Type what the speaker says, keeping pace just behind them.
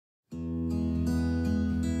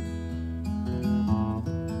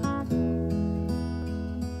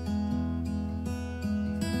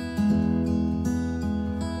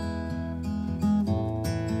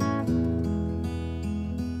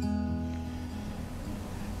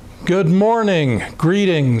Good morning.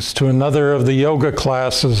 Greetings to another of the yoga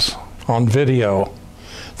classes on video.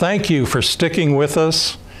 Thank you for sticking with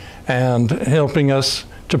us and helping us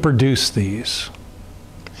to produce these.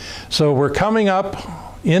 So we're coming up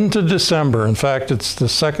into December. In fact, it's the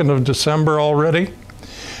 2nd of December already,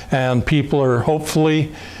 and people are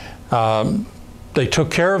hopefully, they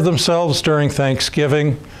took care of themselves during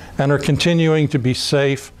Thanksgiving and are continuing to be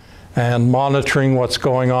safe and monitoring what's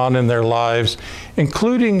going on in their lives,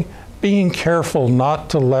 including being careful not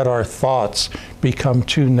to let our thoughts become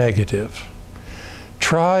too negative.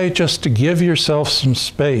 Try just to give yourself some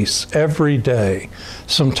space every day,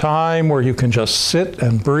 some time where you can just sit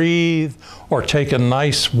and breathe, or take a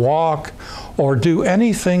nice walk, or do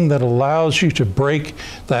anything that allows you to break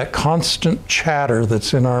that constant chatter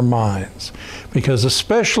that's in our minds. Because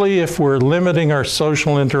especially if we're limiting our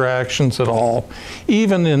social interactions at all,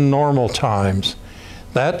 even in normal times,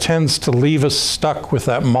 that tends to leave us stuck with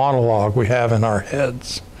that monologue we have in our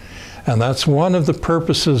heads. And that's one of the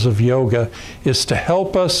purposes of yoga, is to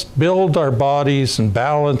help us build our bodies and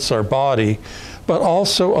balance our body, but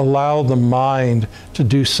also allow the mind to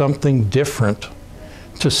do something different,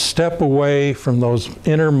 to step away from those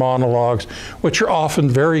inner monologues, which are often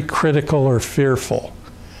very critical or fearful.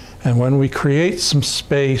 And when we create some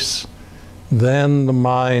space, then the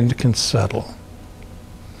mind can settle.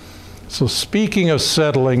 So speaking of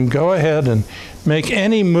settling, go ahead and make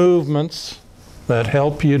any movements that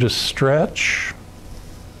help you to stretch.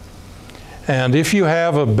 And if you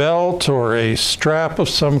have a belt or a strap of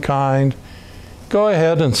some kind, go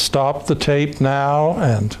ahead and stop the tape now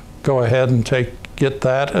and go ahead and get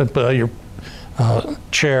that at your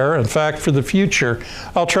chair. In fact, for the future,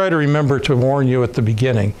 I'll try to remember to warn you at the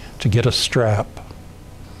beginning to get a strap.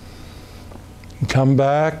 Come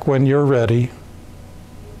back when you're ready.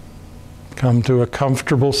 Come to a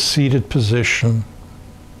comfortable seated position.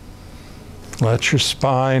 Let your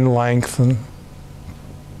spine lengthen.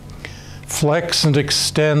 Flex and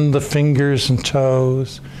extend the fingers and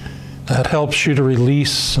toes. That helps you to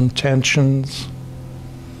release some tensions.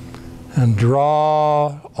 And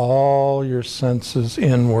draw all your senses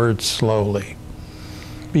inward slowly.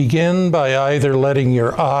 Begin by either letting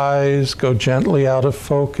your eyes go gently out of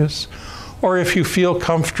focus, or if you feel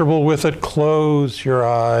comfortable with it, close your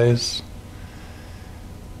eyes.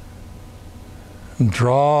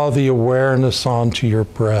 Draw the awareness onto your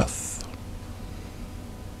breath.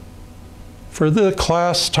 For the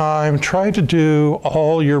class time, try to do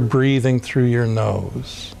all your breathing through your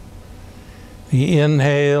nose. The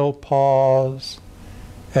inhale, pause.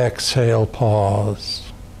 Exhale,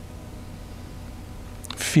 pause.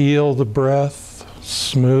 Feel the breath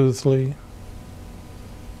smoothly.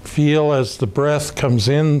 Feel as the breath comes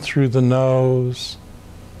in through the nose,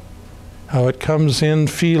 how it comes in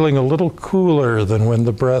feeling a little cooler than when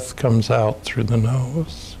the breath comes out through the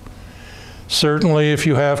nose. Certainly, if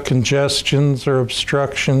you have congestions or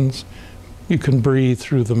obstructions, you can breathe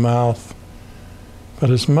through the mouth. But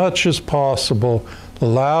as much as possible,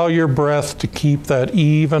 allow your breath to keep that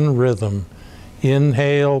even rhythm.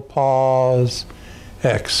 Inhale, pause.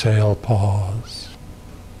 Exhale, pause.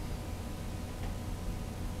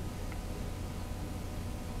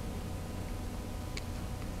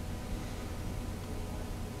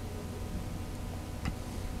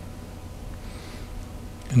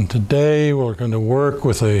 And today we're going to work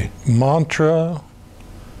with a mantra,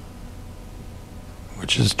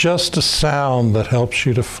 which is just a sound that helps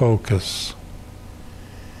you to focus.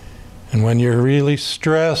 And when you're really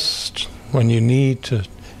stressed, when you need to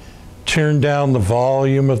turn down the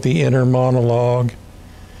volume of the inner monologue,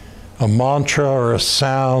 a mantra or a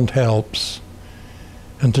sound helps.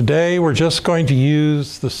 And today we're just going to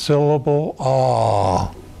use the syllable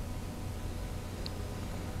ah.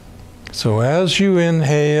 So as you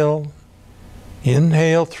inhale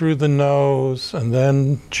through the nose, and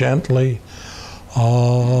then gently,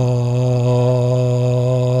 ah.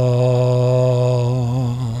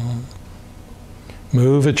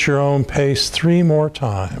 Move at your own pace 3 more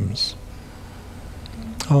times.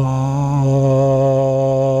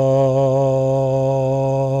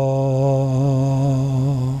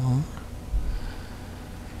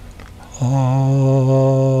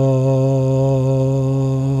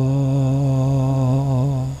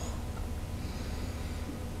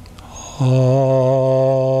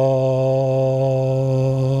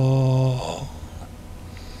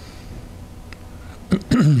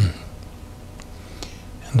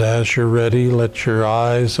 And as you're ready, let your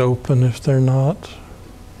eyes open if they're not.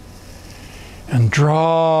 And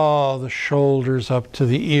draw the shoulders up to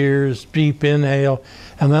the ears, deep inhale,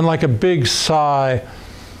 and then like a big sigh,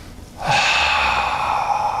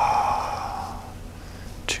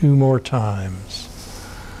 2 2 more times.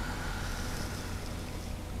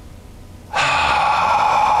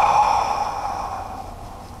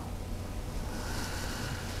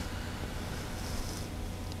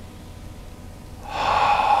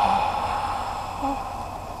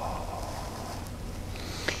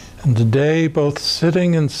 And today, both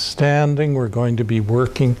sitting and standing, we're going to be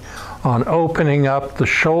working on opening up the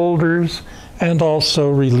shoulders and also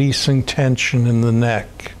releasing tension in the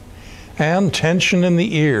neck and tension in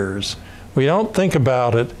the ears. We don't think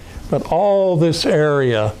about it, but all this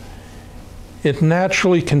area, it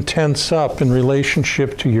naturally can tense up in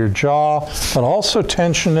relationship to your jaw, but also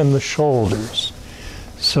tension in the shoulders.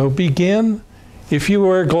 So begin. If you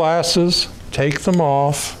wear glasses, take them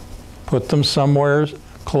off, put them somewhere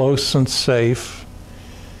close and safe.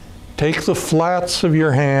 Take the flats of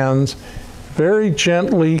your hands, very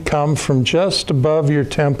gently come from just above your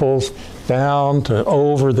temples down to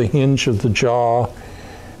over the hinge of the jaw,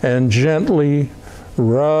 and gently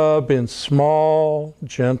rub in small,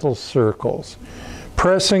 gentle circles,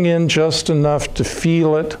 pressing in just enough to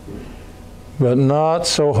feel it, but not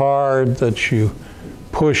so hard that you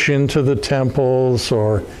push into the temples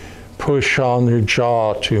or push on your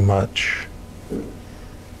jaw too much.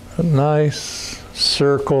 Nice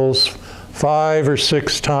circles, 5 or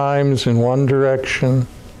 6 times in one direction,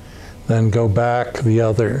 then go back the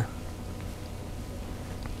other.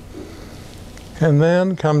 And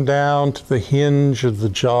then come down to the hinge of the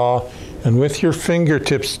jaw, and with your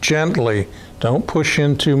fingertips gently, don't push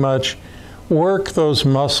in too much, work those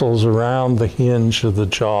muscles around the hinge of the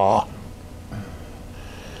jaw.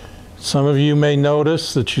 Some of you may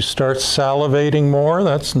notice that you start salivating more.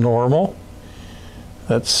 That's normal.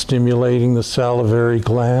 That's stimulating the salivary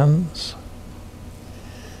glands.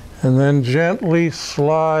 And then gently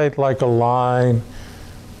slide like a line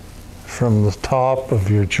from the top of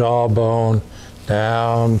your jawbone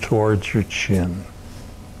down towards your chin.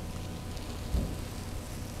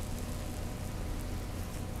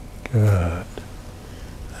 Good.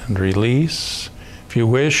 And release. If you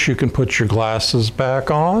wish, you can put your glasses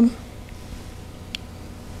back on.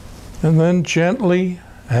 And then gently,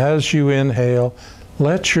 as you inhale,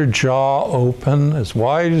 let your jaw open as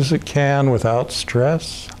wide as it can without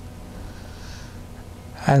stress.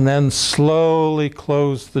 And then slowly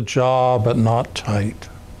close the jaw, but not tight.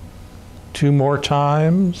 2 more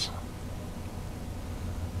times.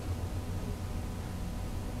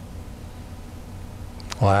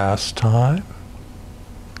 Last time.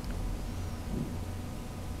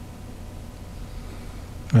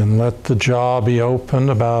 And let the jaw be open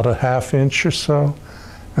about a 1/2 inch or so,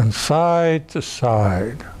 and side to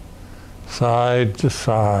side, side to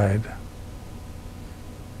side.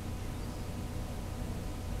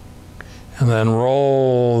 And then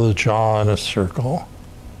roll the jaw in a circle.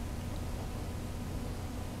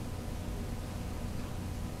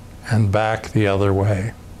 And back the other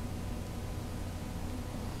way.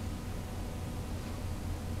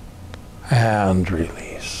 And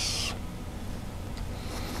release.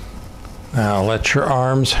 Now let your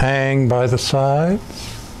arms hang by the sides.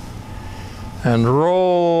 And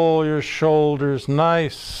roll your shoulders,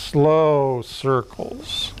 nice, slow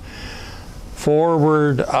circles.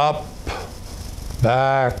 Forward, up,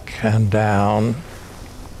 back, and down.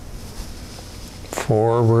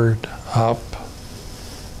 Forward, up,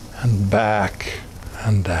 and back,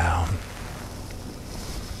 and down.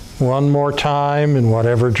 One more time in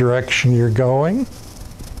whatever direction you're going.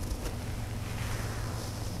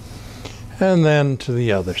 And then to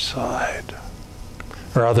the other side.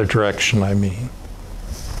 Or other direction, I mean.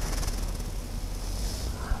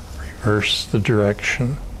 Reverse the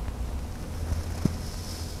direction.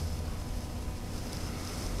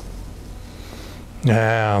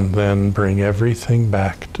 And then bring everything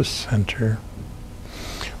back to center.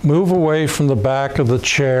 Move away from the back of the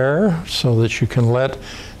chair so that you can let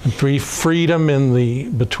freedom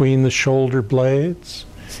in between the shoulder blades.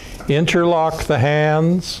 Interlock the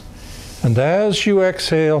hands. And as you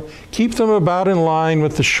exhale, keep them about in line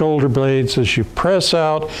with the shoulder blades as you press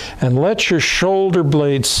out and let your shoulder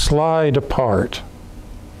blades slide apart.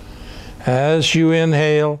 As you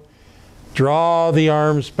inhale, draw the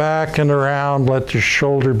arms back and around, let your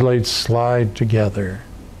shoulder blades slide together.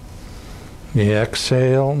 The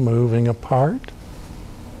exhale, moving apart.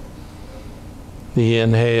 The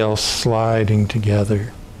inhale, sliding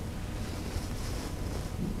together.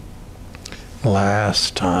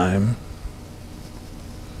 Last time.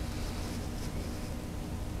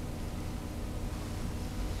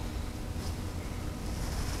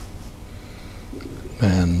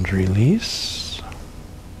 And release.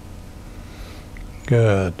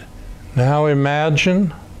 Good. Now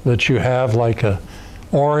imagine that you have like a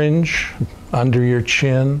orange under your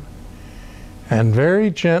chin. And very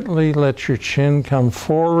gently let your chin come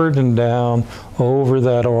forward and down over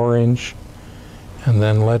that orange. And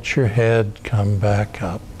then let your head come back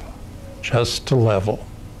up, just to level.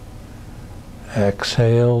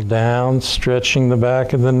 Exhale down, stretching the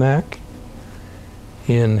back of the neck.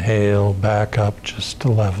 Inhale, back up just to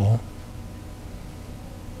level.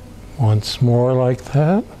 Once more like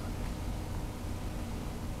that.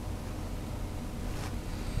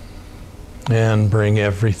 And bring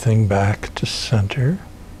everything back to center.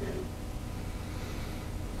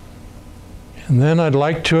 And then I'd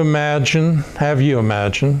like to have you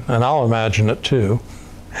imagine, and I'll imagine it too,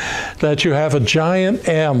 that you have a giant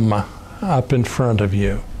M up in front of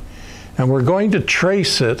you. And we're going to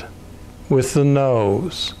trace it with the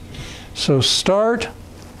nose. So start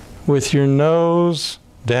with your nose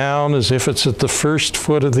down as if it's at the first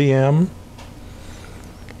foot of the M.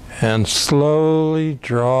 And slowly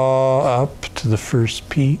draw up to the first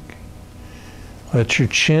peak. Let your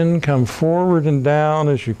chin come forward and down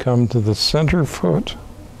as you come to the center foot.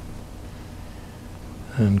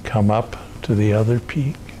 And come up to the other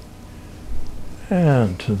peak.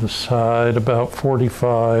 And to the side about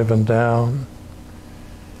 45 and down.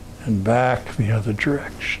 And back the other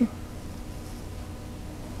direction.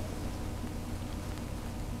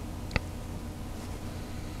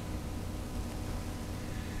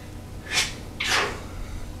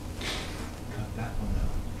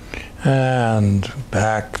 And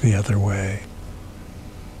back the other way.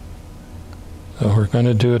 So we're going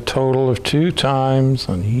to do a total of 2 times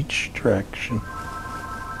on each direction.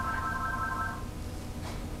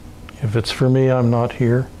 If it's for me, I'm not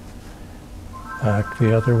here. Back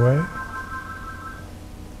the other way.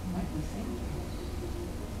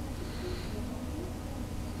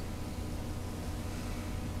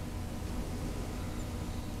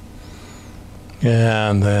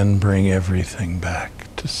 And then bring everything back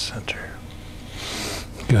to center.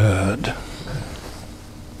 Good.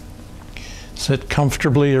 Sit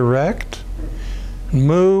comfortably erect.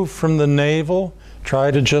 Move from the navel.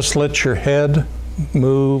 Try to just let your head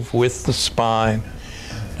move with the spine.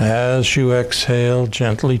 As you exhale,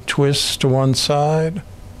 gently twist to one side.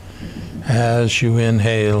 As you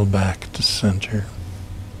inhale, back to center.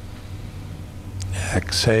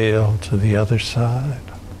 Exhale to the other side.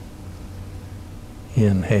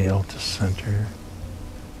 Inhale to center.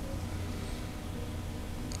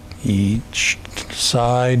 Each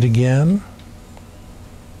side again.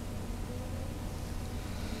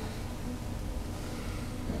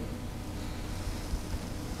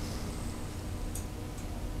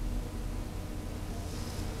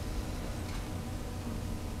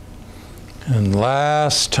 And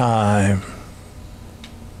last time.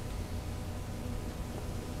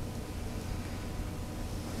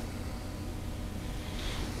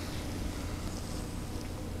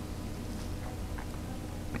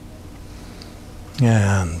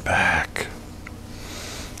 And back.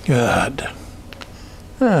 Good.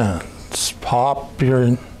 And pop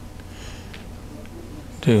your,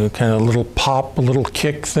 do a kind of little pop, a little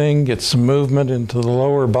kick thing, get some movement into the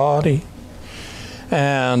lower body.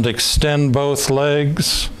 And extend both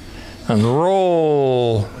legs and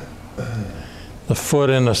roll the foot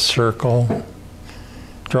in a circle.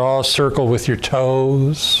 Draw a circle with your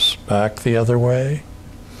toes, back the other way.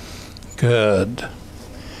 Good.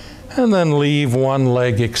 And then leave one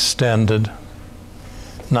leg extended.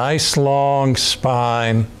 Nice long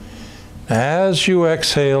spine. As you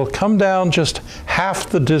exhale, come down just half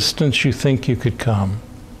the distance you think you could come.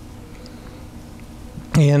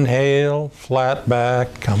 Inhale, flat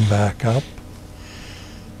back, come back up.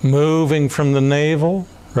 Moving from the navel,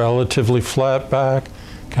 relatively flat back,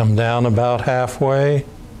 come down about halfway.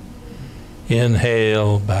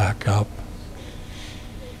 Inhale, back up.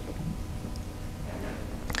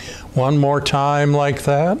 One more time like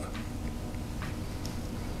that.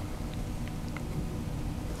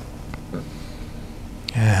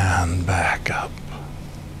 And back up.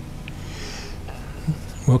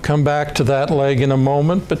 We'll come back to that leg in a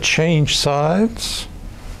moment, but change sides.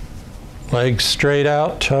 Legs straight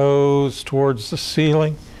out, toes towards the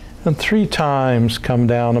ceiling. And 3 times come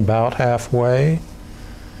down about halfway.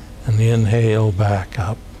 And inhale, back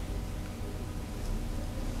up.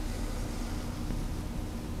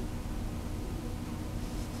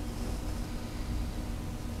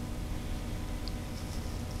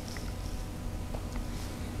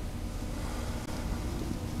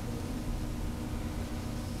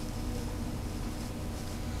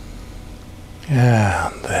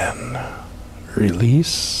 And then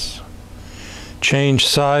release. Change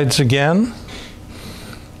sides again.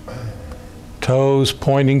 toes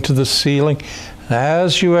pointing to the ceiling.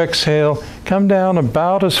 As you exhale, come down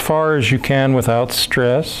about as far as you can without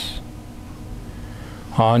stress.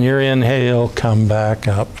 On your inhale, come back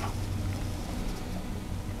up.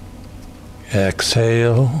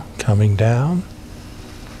 Exhale, coming down.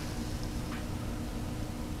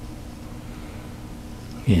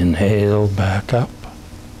 Inhale, back up.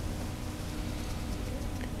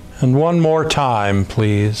 And one more time,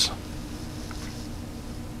 please.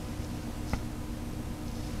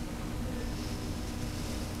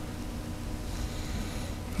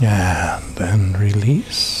 And then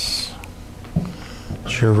release.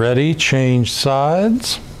 As you're ready, change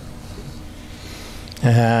sides.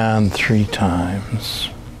 And 3 times.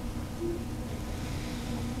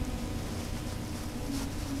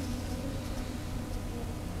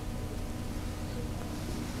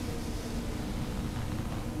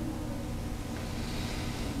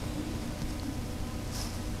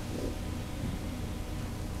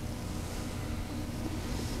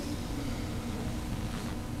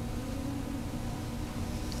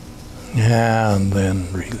 And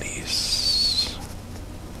then release.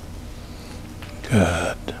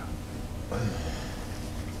 Good.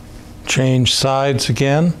 Change sides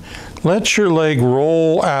again. Let your leg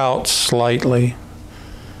roll out slightly.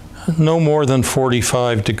 No more than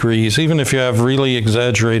 45 degrees. Even if you have really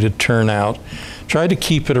exaggerated turnout, try to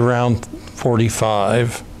keep it around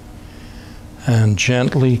 45. And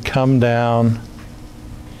gently come down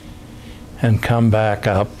and come back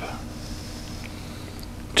up.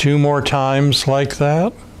 2 more times like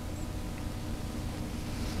that.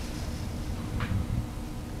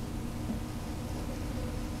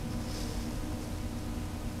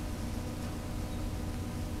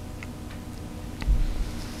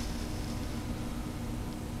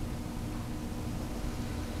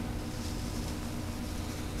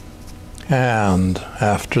 And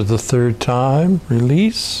after the 3rd time,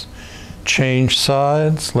 release, change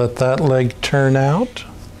sides, let that leg turn out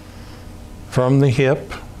from the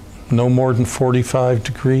hip, no more than 45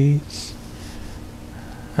 degrees.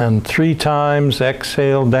 And 3 times,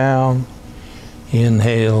 exhale down,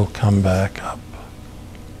 inhale, come back up.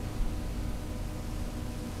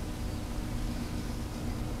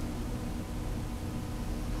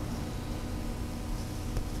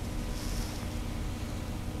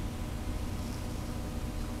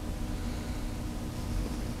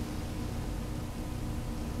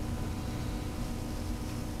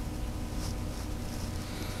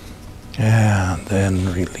 And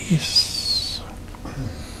then release.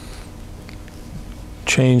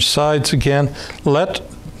 Change sides again. Let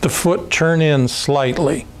the foot turn in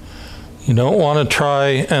slightly. You don't want to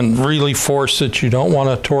try and really force it. You don't want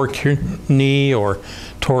to torque your knee or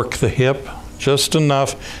torque the hip. Just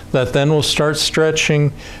enough that then we'll start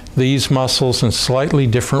stretching these muscles in slightly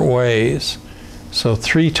different ways. So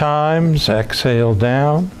 3 times, exhale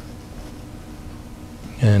down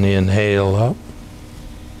and inhale up.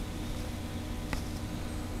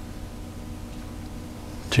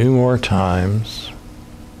 2 more times.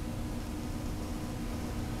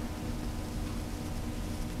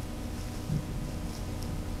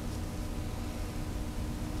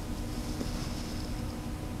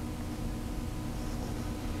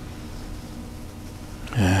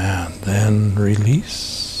 And then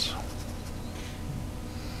release.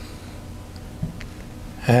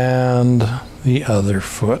 And the other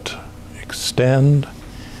foot. Extend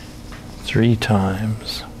 3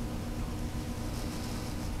 times.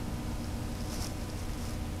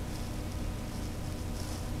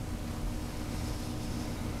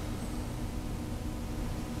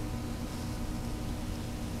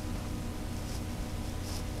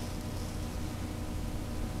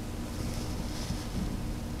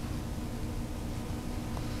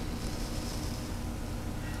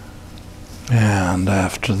 And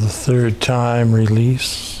after the 3rd time,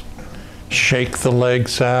 release. Shake the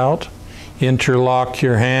legs out. Interlock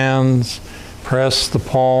your hands. Press the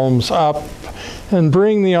palms up. And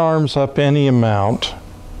bring the arms up any amount.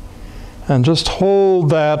 And just hold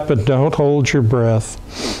that, but don't hold your breath.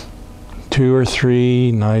 2 or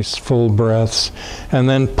 3 nice full breaths. And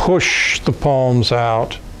then push the palms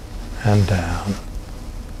out and down.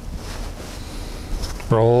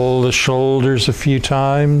 Roll the shoulders a few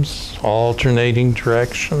times, alternating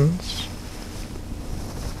directions.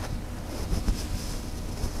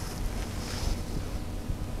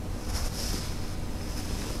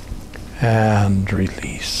 And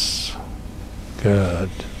release. Good.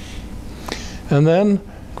 And then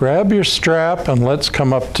grab your strap and let's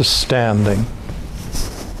come up to standing.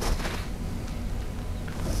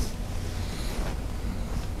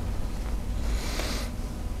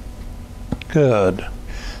 Good.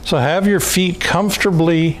 So have your feet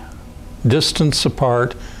comfortably distance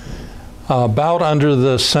apart, about under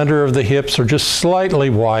the center of the hips or just slightly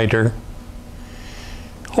wider.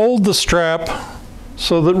 Hold the strap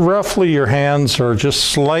so that roughly your hands are just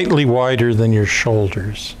slightly wider than your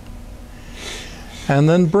shoulders. And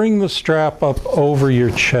then bring the strap up over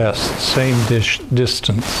your chest, same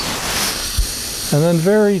distance. And then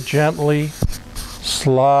very gently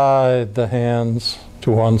slide the hands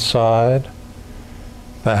to one side,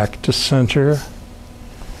 back to center,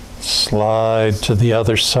 slide to the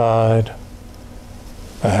other side,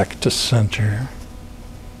 back to center.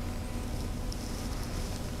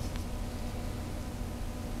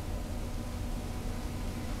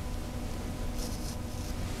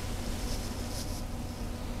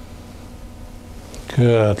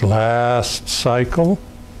 Good. Last cycle.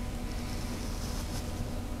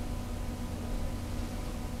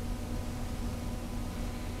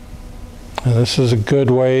 And this is a good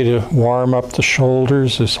way to warm up the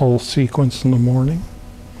shoulders, this whole sequence in the morning.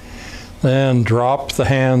 Then drop the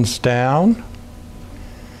hands down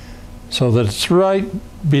so that it's right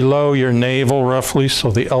below your navel roughly, so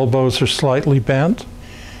the elbows are slightly bent.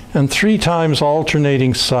 And 3 times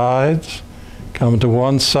alternating sides. Come to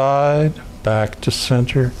one side, back to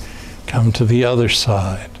center. Come to the other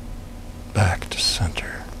side, back to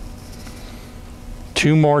center.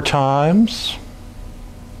 2 more times.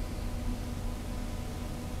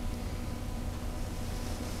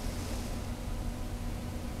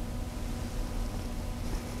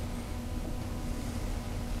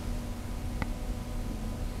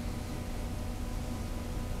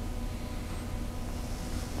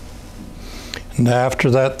 And after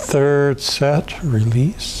that 3rd set,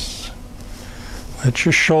 release. Let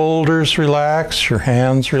your shoulders relax, your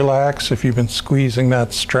hands relax if you've been squeezing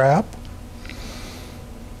that strap.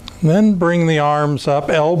 And then bring the arms up,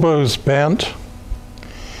 elbows bent.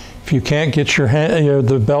 If you can't get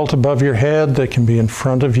the belt above your head, they can be in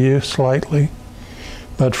front of you slightly.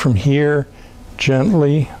 But from here,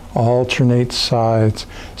 gently alternate sides.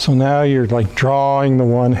 So now you're like drawing the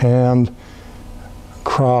one hand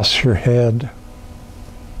across your head.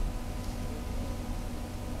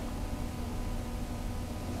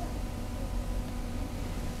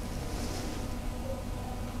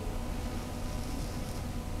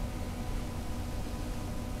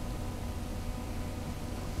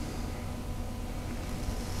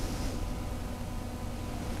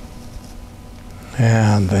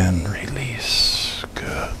 And then release.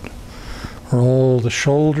 Good. Roll the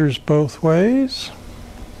shoulders both ways.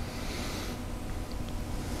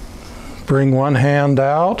 Bring one hand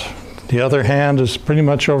out. The other hand is pretty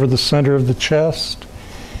much over the center of the chest.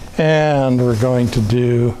 And we're going to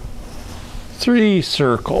do 3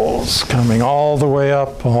 circles, coming all the way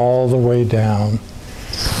up, all the way down.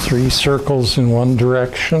 3 circles in one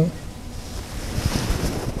direction.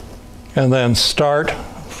 And then start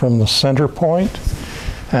from the center point,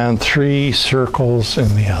 and 3 circles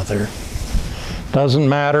in the other. Doesn't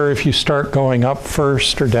matter if you start going up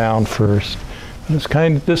first or down first. But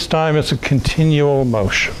it's this time it's a continual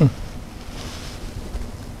motion.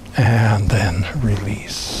 And then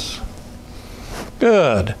release.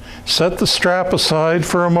 Good. Set the strap aside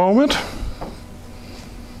for a moment.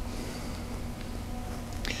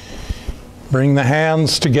 Bring the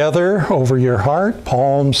hands together over your heart,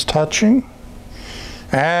 palms touching.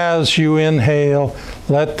 As you inhale,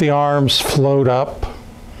 let the arms float up.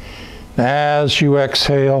 As you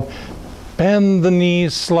exhale, bend the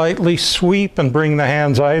knees slightly, sweep and bring the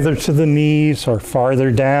hands either to the knees or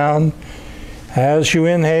farther down. As you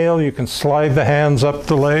inhale, you can slide the hands up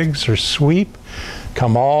the legs or sweep.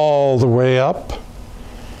 Come all the way up.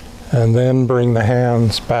 And then bring the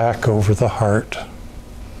hands back over the heart.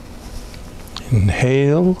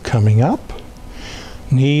 Inhale, coming up.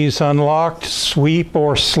 Knees unlocked, sweep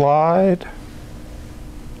or slide.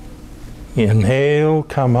 Inhale,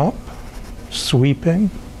 come up,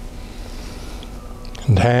 sweeping.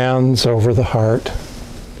 And hands over the heart.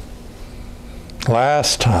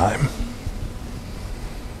 Last time.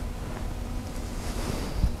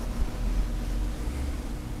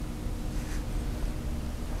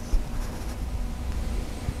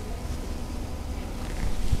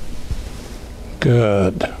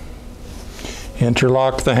 Good.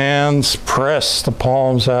 Interlock the hands, press the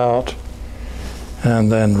palms out,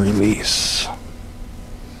 and then release.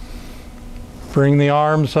 Bring the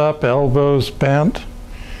arms up, elbows bent.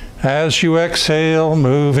 As you exhale,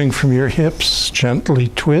 moving from your hips, gently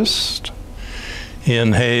twist.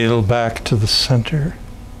 Inhale back to the center.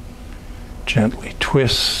 Gently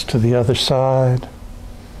twist to the other side.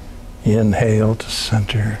 Inhale to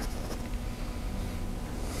center.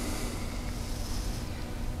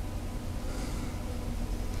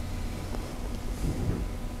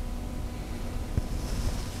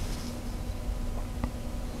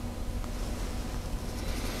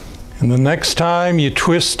 And the next time you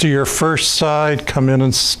twist to your first side, come in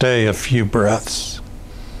and stay a few breaths.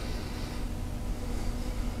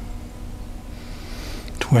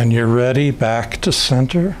 When you're ready, back to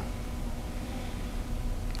center,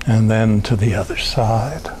 and then to the other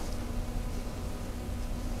side.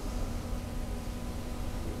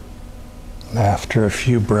 And after a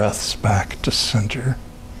few breaths, back to center,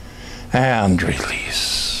 and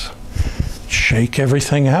release. Shake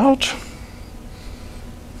everything out.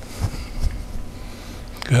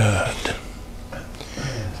 Good.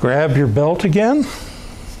 Grab your belt again.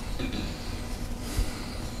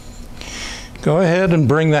 Go ahead and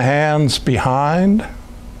bring the hands behind.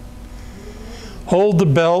 Hold the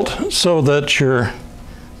belt so that your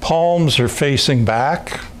palms are facing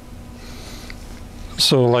back.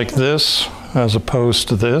 So like this, as opposed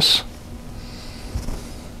to this.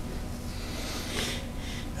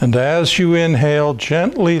 And as you inhale,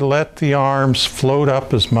 gently let the arms float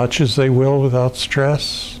up as much as they will without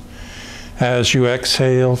stress. As you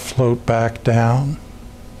exhale, float back down.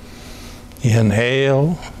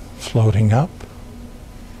 Inhale, floating up.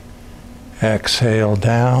 Exhale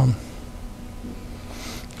down.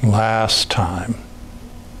 Last time.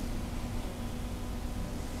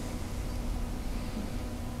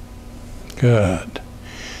 Good.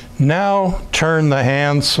 Now turn the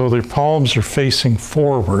hands so their palms are facing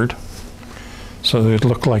forward, so they'd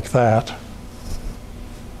look like that.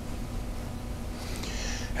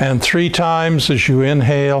 And 3 times as you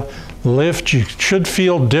inhale, lift. You should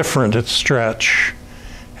feel different at stretch.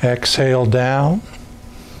 Exhale down.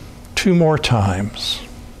 2 more times.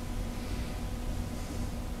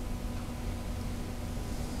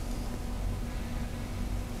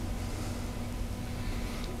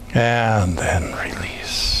 And then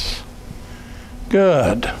release.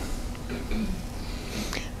 Good.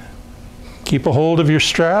 Keep a hold of your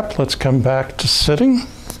strap. Let's come back to sitting.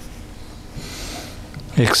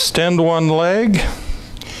 Extend one leg.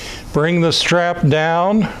 Bring the strap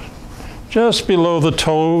down just below the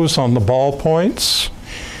toes on the ball points.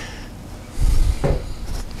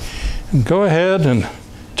 And go ahead and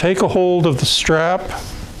take a hold of the strap.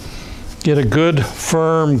 Get a good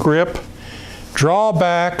firm grip. Draw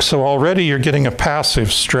back, so already you're getting a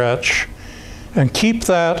passive stretch. And keep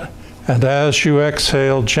that, and as you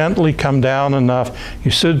exhale, gently come down enough. You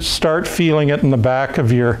should start feeling it in the back of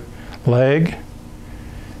your leg.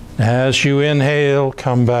 As you inhale,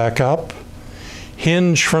 come back up.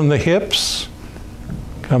 Hinge from the hips,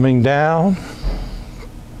 coming down.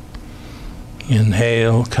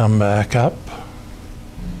 Inhale, come back up.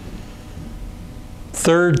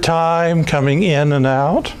 3rd time, coming in and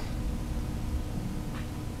out.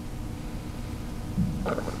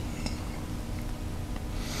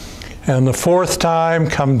 And the 4th time,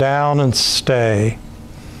 come down and stay.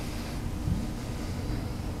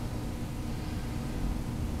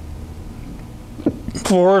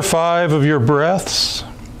 Four or 5 of your breaths.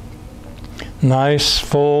 Nice,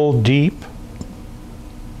 full, deep.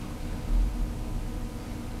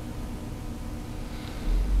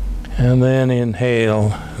 And then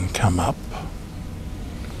inhale and come up.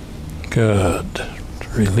 Good.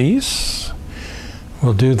 Release.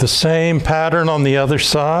 We'll do the same pattern on the other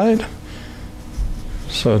side.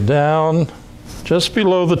 So down just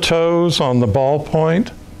below the toes on the ball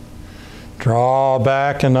point. Draw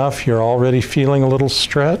back enough, you're already feeling a little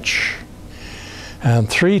stretch. And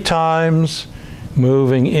 3 times,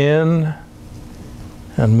 moving in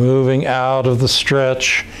and moving out of the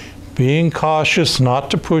stretch. Being cautious not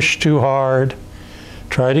to push too hard.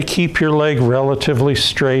 Try to keep your leg relatively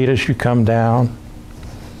straight as you come down.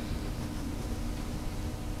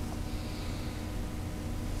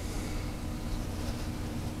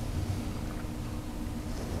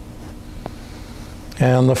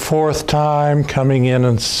 And the 4th time, coming in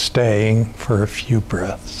and staying for a few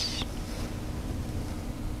breaths.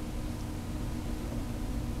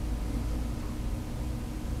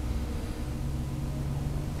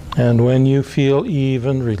 And when you feel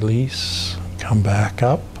even, release, come back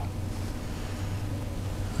up.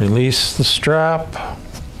 Release the strap.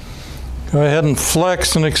 Go ahead and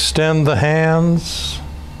flex and extend the hands.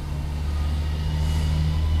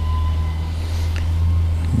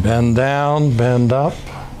 Bend down, bend up.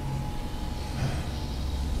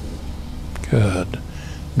 Good.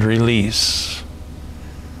 Release.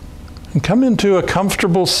 And come into a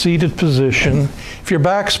comfortable seated position. If your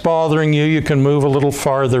back's bothering you, you can move a little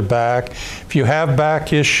farther back. If you have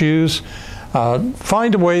back issues,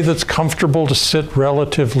 find a way that's comfortable to sit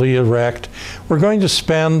relatively erect. We're going to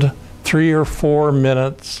spend 3 or 4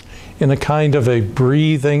 minutes in a kind of a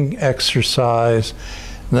breathing exercise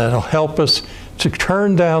that'll help us to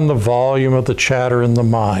turn down the volume of the chatter in the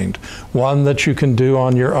mind, one that you can do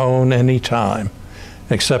on your own anytime,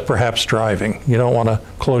 except perhaps driving. You don't want to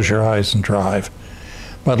close your eyes and drive.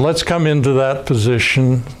 But let's come into that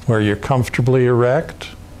position where you're comfortably erect.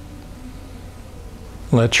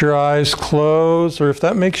 Let your eyes close, or if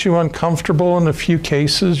that makes you uncomfortable in a few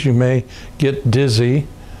cases, you may get dizzy.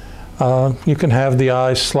 You can have the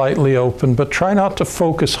eyes slightly open, but try not to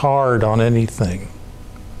focus hard on anything.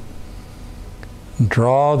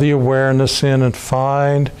 Draw the awareness in and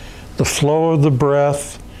find the flow of the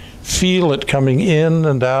breath. Feel it coming in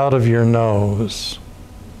and out of your nose.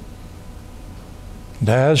 And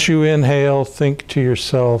as you inhale, think to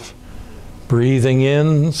yourself, breathing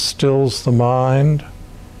in stills the mind.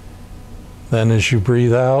 Then as you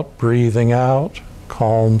breathe out, breathing out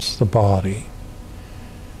calms the body.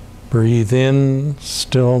 Breathe in,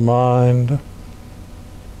 still mind.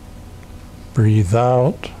 Breathe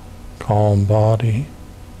out, calm body.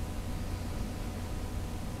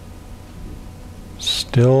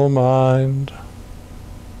 Still mind,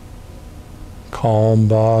 calm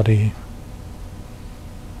body.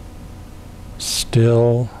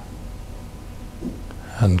 Still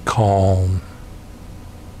and calm.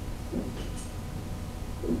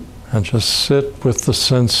 And just sit with the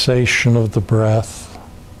sensation of the breath.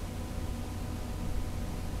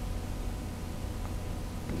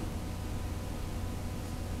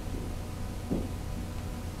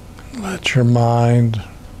 Let your mind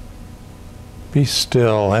be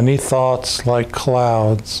still. Any thoughts like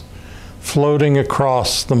clouds floating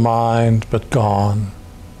across the mind but gone.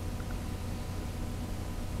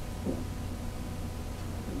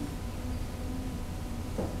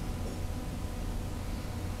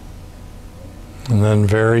 And then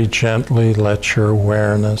very gently let your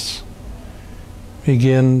awareness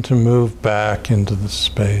begin to move back into the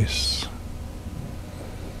space.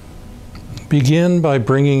 Begin by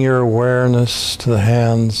bringing your awareness to the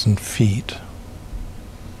hands and feet.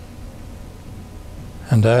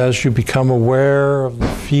 And as you become aware of the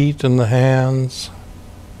feet and the hands,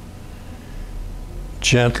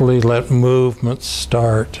 gently let movement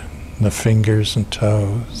start in the fingers and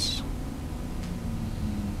toes.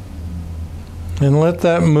 And let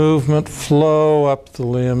that movement flow up the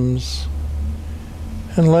limbs.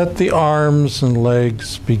 And let the arms and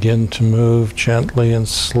legs begin to move gently and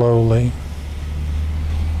slowly.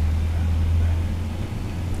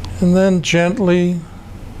 And then gently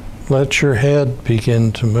let your head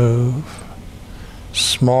begin to move.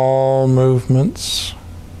 Small movements.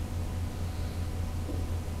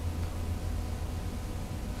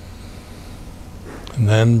 And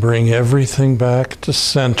then bring everything back to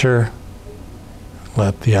center.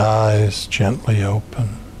 Let the eyes gently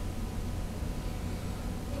open.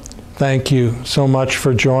 Thank you so much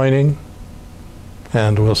for joining,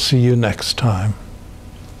 and we'll see you next time.